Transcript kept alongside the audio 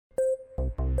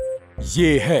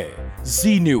ये है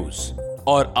जी न्यूज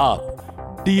और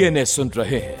आप डीएनए सुन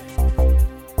रहे हैं।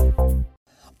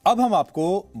 अब हम आपको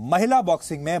महिला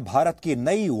बॉक्सिंग में भारत की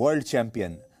नई वर्ल्ड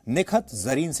चैंपियन निखत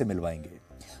जरीन से मिलवाएंगे।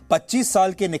 25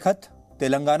 साल के निखत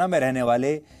तेलंगाना में रहने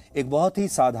वाले एक बहुत ही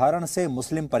साधारण से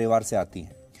मुस्लिम परिवार से आती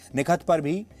हैं। निखत पर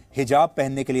भी हिजाब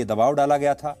पहनने के लिए दबाव डाला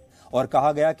गया था और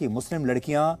कहा गया कि मुस्लिम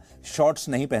लड़कियां शॉर्ट्स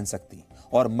नहीं पहन सकती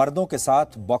और मर्दों के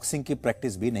साथ बॉक्सिंग की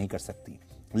प्रैक्टिस भी नहीं कर सकती।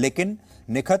 लेकिन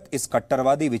निखत इस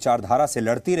कट्टरवादी विचारधारा से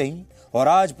लड़ती रहीं और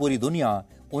आज पूरी दुनिया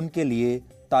उनके लिए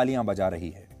तालियां बजा रही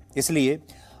है। इसलिए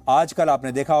आजकल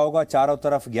आपने देखा होगा चारों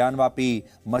तरफ ज्ञानवापी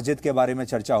मस्जिद के बारे में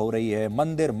चर्चा हो रही है,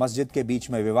 मंदिर मस्जिद के बीच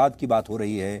में विवाद की बात हो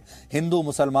रही है, हिंदू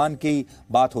मुसलमान की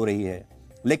बात हो रही है।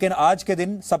 लेकिन आज के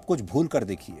दिन सब कुछ भूल कर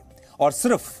देखिए और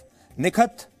सिर्फ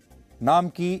निखत नाम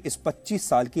की इस 25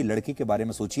 साल की लड़की के बारे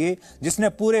में सोचिए, जिसने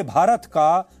पूरे भारत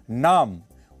का नाम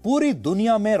पूरी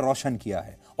दुनिया में रोशन किया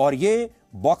है और ये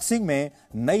बॉक्सिंग में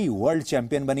नई वर्ल्ड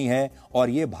चैंपियन बनी है और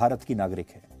ये भारत की नागरिक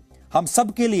है। हम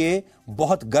सब के लिए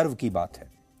बहुत गर्व की बात है।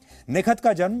 निखत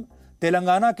का जन्म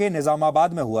तेलंगाना के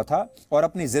निजामाबाद में हुआ था और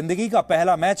अपनी जिंदगी का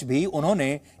पहला मैच भी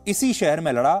उन्होंने इसी शहर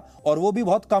में लड़ा और वो भी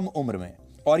बहुत कम उम्र में।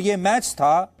 और ये मैच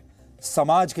था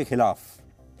समाज के खिलाफ,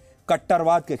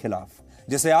 कट्टरवाद के खिलाफ,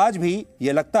 जिसे आज भी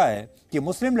ये लगता है कि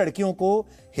मुस्लिम लड़कियों को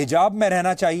हिजाब में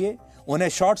रहना चाहिए, उन्हें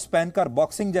शॉर्ट्स पहनकर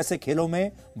बॉक्सिंग जैसे खेलों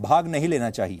में भाग नहीं लेना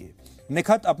चाहिए।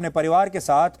 निखत अपने परिवार के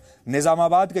साथ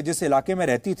निजामाबाद के जिस इलाके में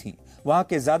रहती थीं, वहां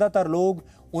के ज्यादातर लोग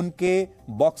उनके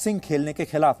बॉक्सिंग खेलने के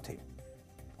खिलाफ थे।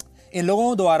 इन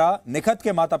लोगों द्वारा निखत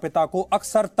के माता पिता को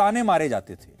अक्सर ताने मारे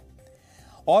जाते थे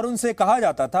और उनसे कहा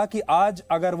जाता था कि आज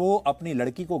अगर वो अपनी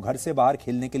लड़की को घर से बाहर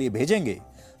खेलने के लिए भेजेंगे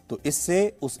तो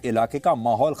इससे उस इलाके का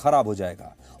माहौल खराब हो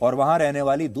जाएगा और वहां रहने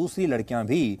वाली दूसरी लड़कियां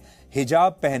भी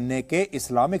हिजाब पहनने के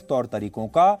इस्लामिक तौर तरीकों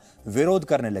का विरोध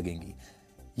करने लगेंगी।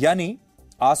 यानी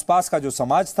आसपास का जो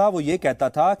समाज था वो ये कहता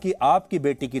था कि आपकी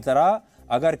बेटी की तरह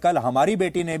अगर कल हमारी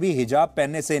बेटी ने भी हिजाब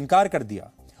पहनने से इनकार कर दिया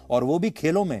और वो भी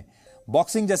खेलों में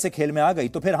बॉक्सिंग जैसे खेल में आ गई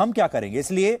तो फिर हम क्या करेंगे,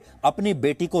 इसलिए अपनी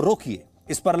बेटी को रोकिए,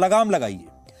 इस पर लगाम लगाइए।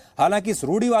 हालांकि इस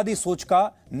रूढ़िवादी सोच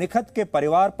का निखत के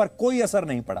परिवार पर कोई असर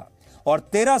नहीं पड़ा और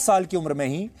 13 साल की उम्र में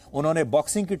ही उन्होंने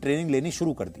बॉक्सिंग की ट्रेनिंग लेनी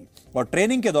शुरू कर दी। और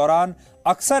ट्रेनिंग के दौरान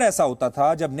अक्सर ऐसा होता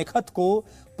था जब निखत को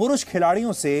पुरुष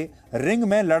खिलाड़ियों से रिंग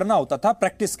में लड़ना होता था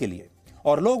प्रैक्टिस के लिए,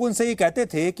 और लोग उनसे ये कहते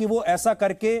थे कि वो ऐसा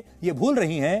करके ये भूल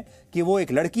रही हैं कि वो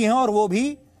एक लड़की हैं और वो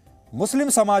भी मुस्लिम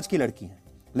समाज की लड़की हैं।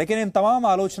 लेकिन इन तमाम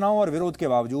आलोचनाओं और विरोध के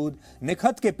बावजूद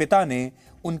निखत के पिता ने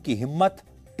उनकी हिम्मत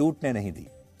टूटने नहीं दी।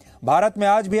 भारत में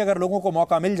आज भी अगर लोगों को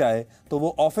मौका मिल जाए तो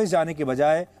वो ऑफिस जाने के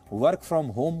बजाय वर्क फ्रॉम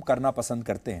होम करना पसंद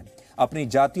करते हैं। अपनी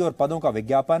जाति और पदों का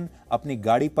विज्ञापन अपनी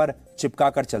गाड़ी पर चिपका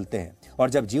कर चलते हैं और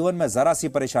जब जीवन में जरा सी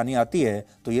परेशानी आती है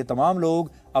तो ये तमाम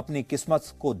लोग अपनी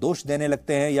किस्मत को दोष देने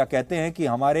लगते हैं या कहते हैं कि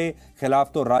हमारे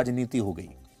खिलाफ तो राजनीति हो गई,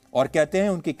 और कहते हैं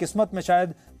उनकी किस्मत में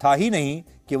शायद था ही नहीं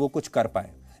कि वो कुछ कर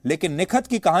पाए। लेकिन निखत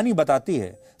की कहानी बताती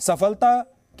है सफलता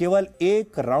केवल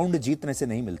एक राउंड जीतने से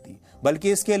नहीं मिलती,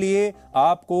 बल्कि इसके लिए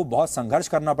आपको बहुत संघर्ष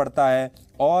करना पड़ता है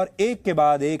और एक के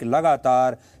बाद एक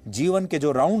लगातार जीवन के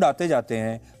जो राउंड आते जाते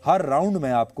हैं, हर राउंड में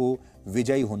आपको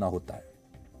विजयी होना होता है।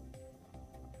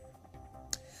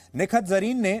 निखत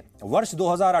जरीन ने वर्ष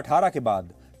 2018 के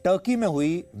बाद टर्की में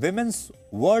हुई विमेंस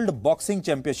वर्ल्ड बॉक्सिंग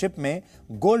चैंपियनशिप में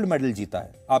गोल्ड मेडल जीता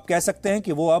है। आप कह सकते हैं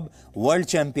कि वो अब वर्ल्ड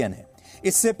चैंपियन है।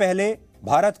 इससे पहले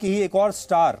भारत की ही एक और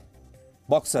स्टार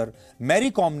बॉक्सर मैरी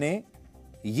कॉम ने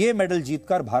यह मेडल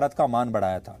जीतकर भारत का मान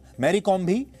बढ़ाया था। मैरी कॉम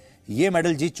भी यह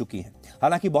मेडल जीत चुकी हैं।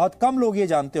 हालांकि बहुत कम लोग ये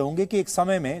जानते होंगे कि एक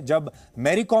समय में जब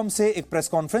मैरी कॉम से एक प्रेस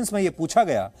कॉन्फ्रेंस में यह पूछा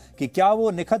गया कि क्या वो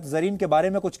निखत जरीन के बारे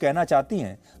में कुछ कहना चाहती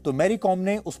हैं, तो मैरी कॉम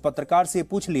ने उस पत्रकार से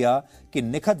पूछ लिया कि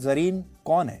निखत जरीन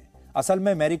कौन है। असल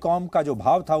में मैरी कॉम का जो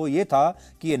भाव था वो ये था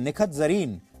कि ये निखत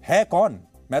जरीन है कौन,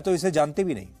 मैं तो इसे जानती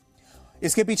भी नहीं।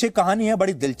 इसके पीछे कहानी है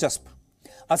बड़ी दिलचस्प।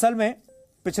 असल में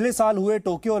पिछले साल हुए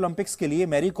टोक्यो ओलंपिक्स के लिए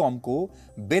मैरी कॉम को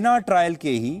बिना ट्रायल के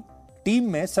ही टीम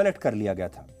में सेलेक्ट कर लिया गया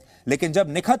था। लेकिन जब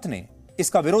निखत ने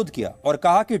इसका विरोध किया और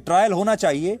कहा कि ट्रायल होना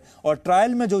चाहिए और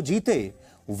ट्रायल में जो जीते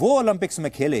वो ओलंपिक्स में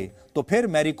खेले, तो फिर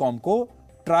मैरी कॉम को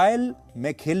ट्रायल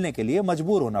में खेलने के लिए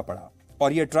मजबूर होना पड़ा।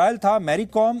 और यह ट्रायल था मैरी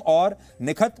कॉम और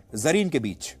निखत जरीन के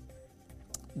बीच।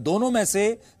 दोनों में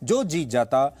से जो जीत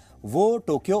जाता वो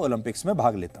टोक्यो ओलंपिक्स में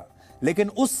भाग लेता। लेकिन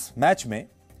उस मैच में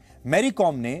मैरी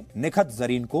कॉम ने निखत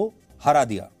जरीन को हरा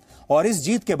दिया और इस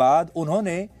जीत के बाद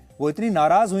वो इतनी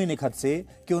नाराज हुई निखत से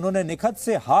कि उन्होंने निखत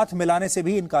से हाथ मिलाने से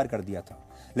भी इनकार कर दिया था।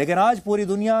 लेकिन आज पूरी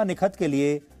दुनिया निखत के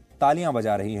लिए तालियां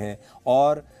बजा रही है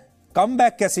और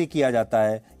कमबैक कैसे किया जाता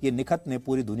है ये निखत ने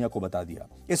पूरी दुनिया को बता दिया।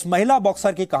 इस महिला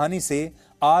बॉक्सर की कहानी से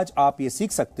आज आप ये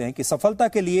सीख सकते हैं कि सफलता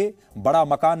के लिए बड़ा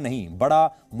मकान नहीं,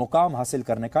 बड़ा मुकाम हासिल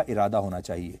करने का इरादा होना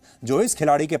चाहिए, जो इस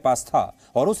खिलाड़ी के पास था।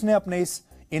 और उसने अपने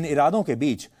इन इरादों के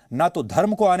बीच ना तो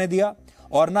धर्म को आने दिया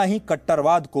और ना ही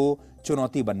कट्टरवाद को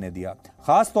चुनौती बनने दिया।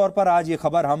 खास तौर पर आज ये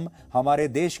खबर हम हमारे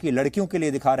देश की लड़कियों के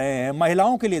लिए दिखा रहे हैं,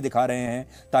 महिलाओं के लिए दिखा रहे हैं,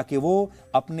 ताकि वो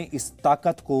अपनी इस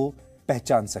ताकत को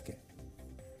पहचान सके।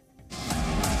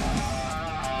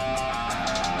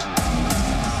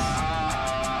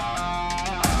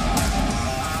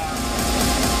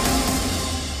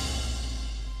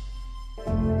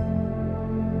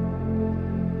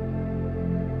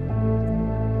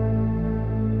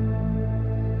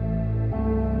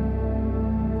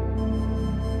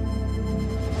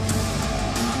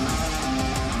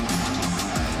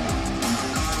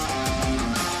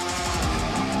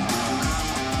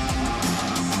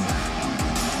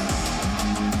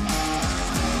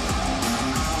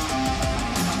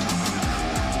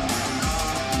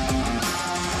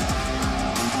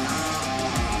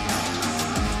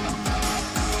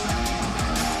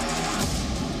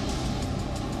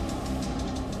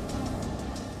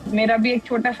 मेरा भी एक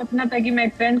छोटा सपना था कि मैं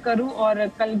ट्रेंड करूं, और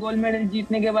कल गोल्ड मेडल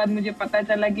जीतने के बाद मुझे पता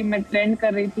चला कि मैं ट्रेंड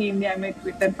कर रही थी इंडिया में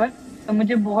ट्विटर पर, तो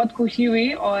मुझे बहुत खुशी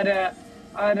हुई। और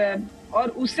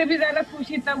उससे भी ज्यादा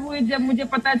खुशी तब हुई जब मुझे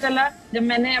पता चला, जब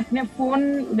मैंने अपने फोन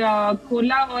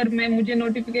खोला और मुझे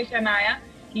नोटिफिकेशन आया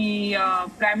कि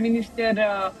प्राइम मिनिस्टर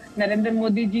नरेंद्र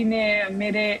मोदी जी ने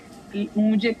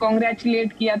मुझे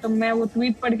कॉन्ग्रेचुलेट किया। तो मैं वो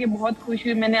ट्वीट पढ़ के बहुत खुश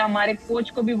हुई। मैंने हमारे कोच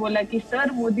को भी बोला कि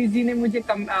सर, मोदी जी ने मुझे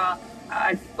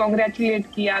कॉन्ग्रेचुलेट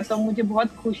किया, तो मुझे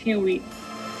बहुत खुशी हुई।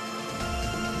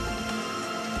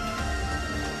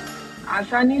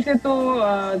 आसानी से तो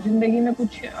जिंदगी में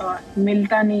कुछ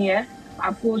मिलता नहीं है,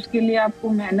 आपको उसके लिए आपको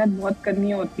मेहनत बहुत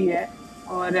करनी होती है।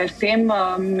 और सेम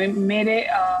मेरे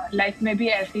लाइफ में भी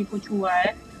ऐसे ही कुछ हुआ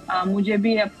है। मुझे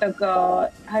भी अब तक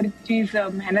हर चीज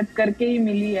मेहनत करके ही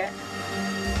मिली है।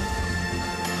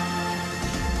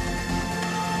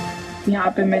 यहाँ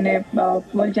पे मैंने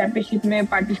वर्ल्ड चैंपियनशिप में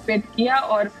पार्टिसिपेट किया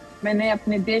और मैंने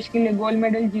अपने देश के लिए गोल्ड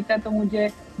मेडल जीता, तो मुझे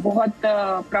बहुत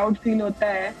प्राउड फील होता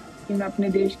है कि मैं अपने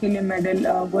देश के लिए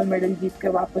गोल्ड मेडल जीत कर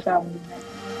वापस आऊंगी।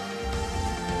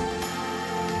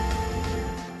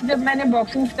 जब मैंने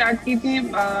बॉक्सिंग स्टार्ट की थी,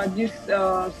 जिस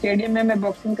स्टेडियम में मैं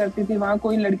बॉक्सिंग करती थी वहाँ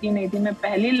कोई लड़की नहीं थी, मैं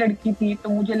पहली लड़की थी, तो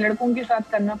मुझे लड़कों के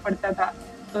साथ करना पड़ता था।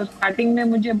 तो स्टार्टिंग में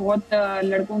मुझे बहुत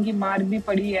लड़कों की मार भी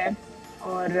पड़ी है,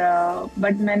 और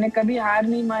बट मैंने कभी हार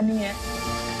नहीं मानी है।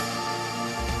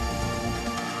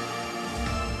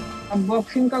 अब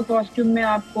बॉक्सिंग का कॉस्ट्यूम में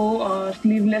आपको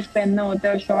स्लीवलेस पहनना होता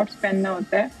है और शॉर्ट्स पहनना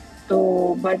होता है।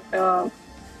 तो बट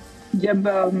जब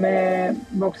मैं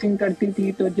बॉक्सिंग करती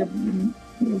थी, तो जब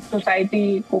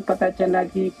सोसाइटी को पता चला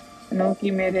कि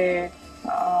कि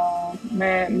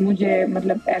मुझे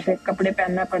मतलब ऐसे कपड़े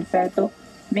पहनना पड़ता है, तो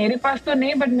मेरे पास तो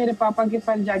नहीं, बट मेरे पापा के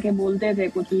पास जाके बोलते थे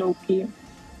कुछ लोग कि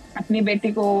अपनी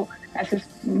बेटी को ऐसे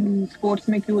स्पोर्ट्स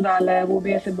में क्यों डाला है, वो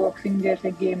भी ऐसे बॉक्सिंग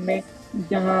जैसे गेम में,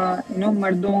 जहाँ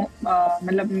मर्दों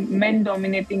मतलब मेन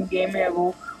डोमिनेटिंग गेम है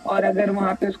वो, और अगर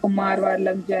वहाँ पे उसको मार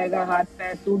लग जाएगा, हाथ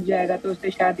पैर टूट जाएगा, तो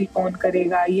उससे शादी कौन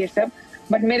करेगा, ये सब।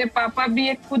 बट मेरे पापा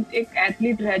भी खुद एक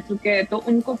एथलीट रह चुके हैं, तो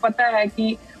उनको पता है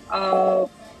कि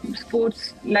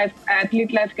स्पोर्ट्स लाइफ,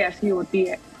 एथलीट लाइफ कैसी होती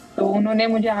है। तो उन्होंने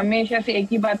मुझे हमेशा से एक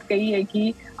ही बात कही है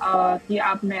कि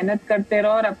आप मेहनत करते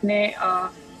रहो और अपने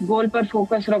गोल पर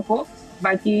फोकस रखो,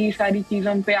 बाकी सारी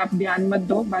चीजों पे आप ध्यान मत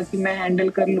दो, बाकी मैं हैंडल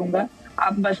कर लूंगा,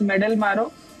 आप बस मेडल मारो,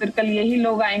 फिर कल यही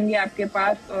लोग आएंगे आपके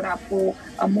पास और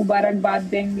आपको मुबारकबाद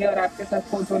देंगे और आपके साथ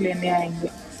फोटो लेने आएंगे।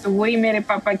 तो वही मेरे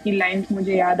पापा की लाइन्स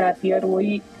मुझे याद आती है, और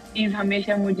वही चीज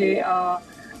हमेशा मुझे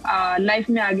लाइफ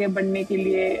में आगे बढ़ने के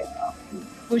लिए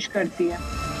पुश करती है।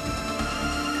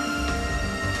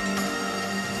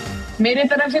 मेरे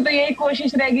तरफ से तो यही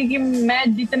कोशिश रहेगी कि मैं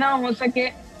जितना हो सके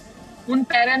उन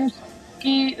पेरेंट्स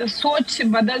की सोच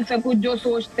बदल सकूं, जो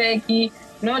सोचते हैं कि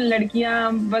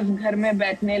लड़कियां बस घर में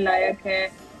बैठने लायक है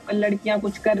और लड़कियां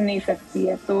कुछ कर नहीं सकती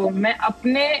है। तो मैं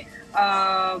अपने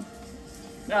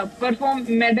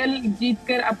मेडल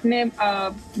जीतकर अपने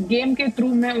गेम के थ्रू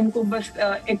मैं उनको बस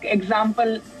एक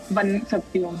एग्जाम्पल बन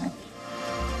सकती हूँ मैं।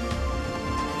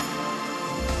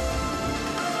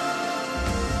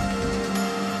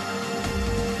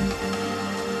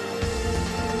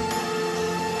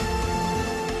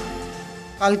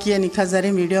 कॉल किए, निखत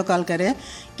जरीन वीडियो कॉल करे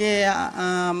कि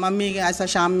मम्मी ऐसा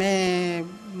शाम में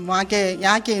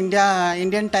यहाँ के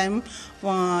इंडियन टाइम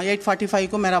 8:45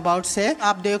 को मेरा बाउट से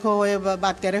आप देखो, वो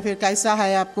बात करें फिर कैसा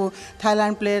है आपको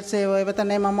थाईलैंड प्लेयर से। वो बता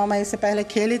नहीं मम्मा, मैं इससे पहले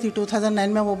खेली थी 2009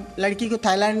 में, वो लड़की को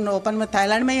थाईलैंड ओपन में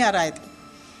थाईलैंड में ही आ रहे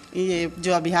थे, ये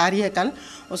जो अभी हारी है कल,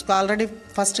 उसको ऑलरेडी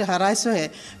फर्स्ट हराए सो है।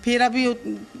 फिर अभी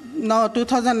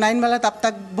 2009 वाला तब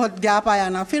तक बहुत गैप आया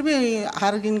ना, फिर भी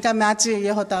हर इनका मैच ये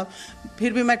होता,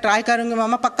 फिर भी मैं ट्राई करूँगी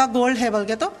मामा, पक्का गोल्ड है बोल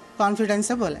के तो कॉन्फिडेंस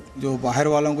से बोले। जो बाहर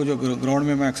वालों को जो ग्राउंड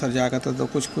में मैं अक्सर जाया करता तो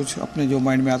कुछ अपने जो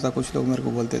माइंड में आता, कुछ लोग मेरे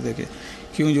को बोलते थे कि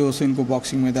क्यों जो उसे इनको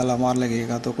बॉक्सिंग में डाला मार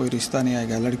लगेगा तो कोई रिश्ता नहीं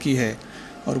आएगा, लड़की है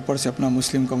और ऊपर से अपना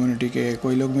मुस्लिम कम्युनिटी के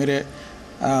कोई लोग मेरे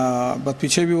बस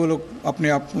पीछे भी वो लोग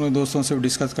अपने दोस्तों से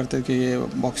डिस्कस करते कि ये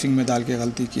बॉक्सिंग में डाल के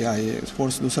गलती किया है, ये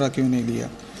स्पोर्ट्स दूसरा क्यों नहीं लिया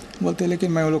बोलते।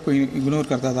 लेकिन मैं वो लोग को इग्नोर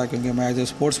करता था क्योंकि मैं एज ए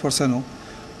स्पोर्ट्स पर्सन हूँ,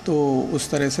 तो उस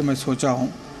तरह से मैं सोचा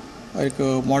हूँ, एक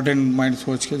मॉडर्न माइंड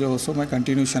सोच के जो उसको मैं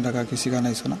कंटिन्यूशन रखा, किसी का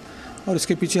नहीं सुना। और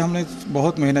इसके पीछे हमने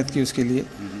बहुत मेहनत की उसके लिए,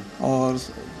 और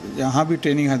यहाँ भी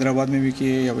ट्रेनिंग हैदराबाद में भी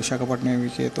किए या विशाखापट्टनम में भी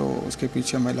किए, तो उसके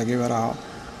पीछे मैं लगे हुआ रहा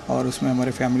और उसमें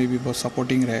हमारे फैमिली भी बहुत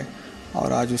सपोर्टिंग रहे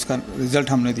और आज उसका रिजल्ट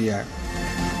हमने दिया है।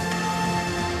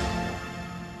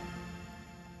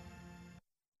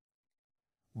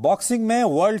 बॉक्सिंग में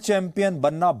वर्ल्ड चैंपियन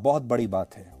बनना बहुत बड़ी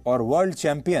बात है, और वर्ल्ड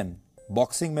चैंपियन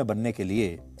बॉक्सिंग में बनने के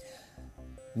लिए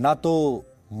ना तो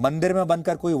मंदिर में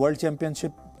बनकर कोई वर्ल्ड चैंपियन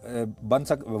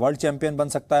बन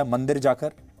सकता है मंदिर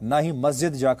जाकर, ना ही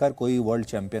मस्जिद जाकर कोई वर्ल्ड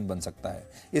चैंपियन बन सकता है।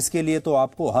 इसके लिए तो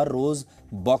आपको हर रोज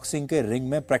बॉक्सिंग के रिंग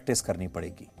में प्रैक्टिस करनी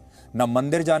पड़ेगी। न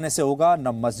मंदिर जाने से होगा, न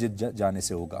मस्जिद जाने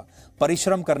से होगा,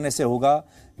 परिश्रम करने से होगा।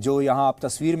 जो यहां आप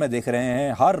तस्वीर में देख रहे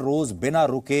हैं, हर रोज बिना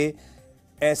रुके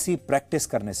ऐसी प्रैक्टिस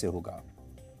करने से होगा,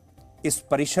 इस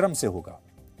परिश्रम से होगा।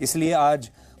 इसलिए आज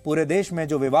पूरे देश में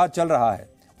जो विवाद चल रहा है,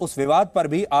 उस विवाद पर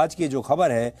भी आज की जो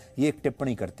खबर है ये एक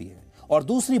टिप्पणी करती है। और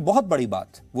दूसरी बहुत बड़ी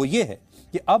बात वो ये है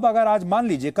कि अब अगर आज मान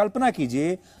लीजिए, कल्पना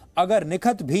कीजिए, अगर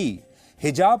निखत भी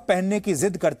हिजाब पहनने की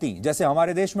जिद करती, जैसे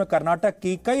हमारे देश में कर्नाटक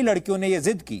की कई लड़कियों ने यह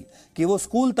जिद की कि वो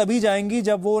स्कूल तभी जाएंगी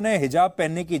जब वो उन्हें हिजाब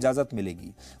पहनने की इजाजत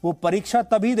मिलेगी, वो परीक्षा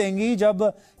तभी देंगी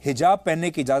जब हिजाब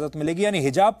पहनने की इजाजत मिलेगी, यानी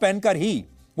हिजाब पहनकर ही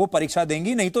वो परीक्षा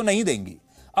देंगी, नहीं तो नहीं देंगी।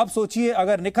 अब सोचिए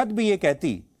अगर निखत भी ये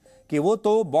कहती कि वो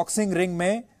तो बॉक्सिंग रिंग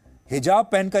में हिजाब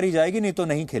पहनकर ही जाएगी, नहीं तो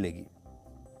नहीं खेलेगी,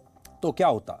 तो क्या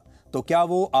होता? तो क्या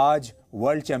वो आज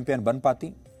वर्ल्ड चैंपियन बन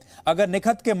पाती? अगर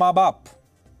निखत के मां बाप,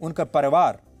 उनका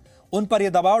परिवार उन पर यह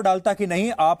दबाव डालता कि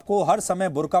नहीं, आपको हर समय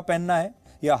बुर्का पहनना है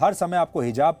या हर समय आपको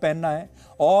हिजाब पहनना है,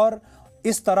 और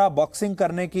इस तरह बॉक्सिंग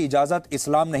करने की इजाजत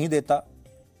इस्लाम नहीं देता,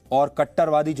 और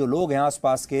कट्टरवादी जो लोग हैं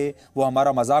आसपास के वो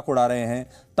हमारा मजाक उड़ा रहे हैं,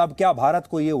 तब क्या भारत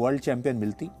को ये वर्ल्ड चैंपियन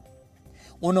मिलती?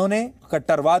 उन्होंने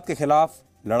कट्टरवाद के खिलाफ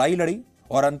लड़ाई लड़ी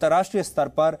और अंतर्राष्ट्रीय स्तर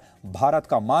पर भारत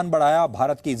का मान बढ़ाया,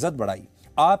 भारत की इज्जत बढ़ाई।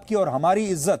 आपकी और हमारी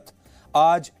इज्जत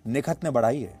आज निखत ने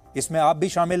बढ़ाई है। इसमें आप भी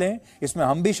शामिल हैं, इसमें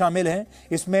हम भी शामिल हैं,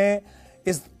 इसमें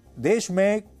इस देश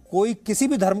में कोई किसी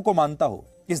भी धर्म को मानता हो,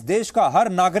 इस देश का हर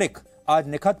नागरिक आज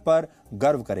निखत पर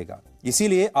गर्व करेगा।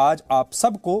 इसीलिए आज आप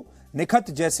सबको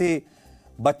निखत जैसे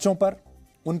बच्चों पर,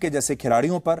 उनके जैसे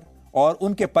खिलाड़ियों पर और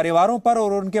उनके परिवारों पर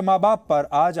और उनके माँ बाप पर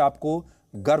आज आपको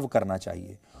गर्व करना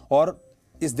चाहिए। और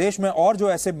इस देश में और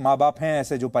जो ऐसे माँ बाप हैं,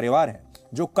 ऐसे जो परिवार हैं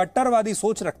जो कट्टरवादी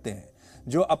सोच रखते हैं,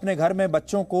 जो अपने घर में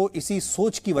बच्चों को इसी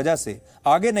सोच की वजह से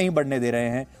आगे नहीं बढ़ने दे रहे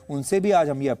हैं, उनसे भी आज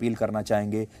हम ये अपील करना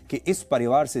चाहेंगे कि इस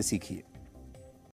परिवार से सीखिए।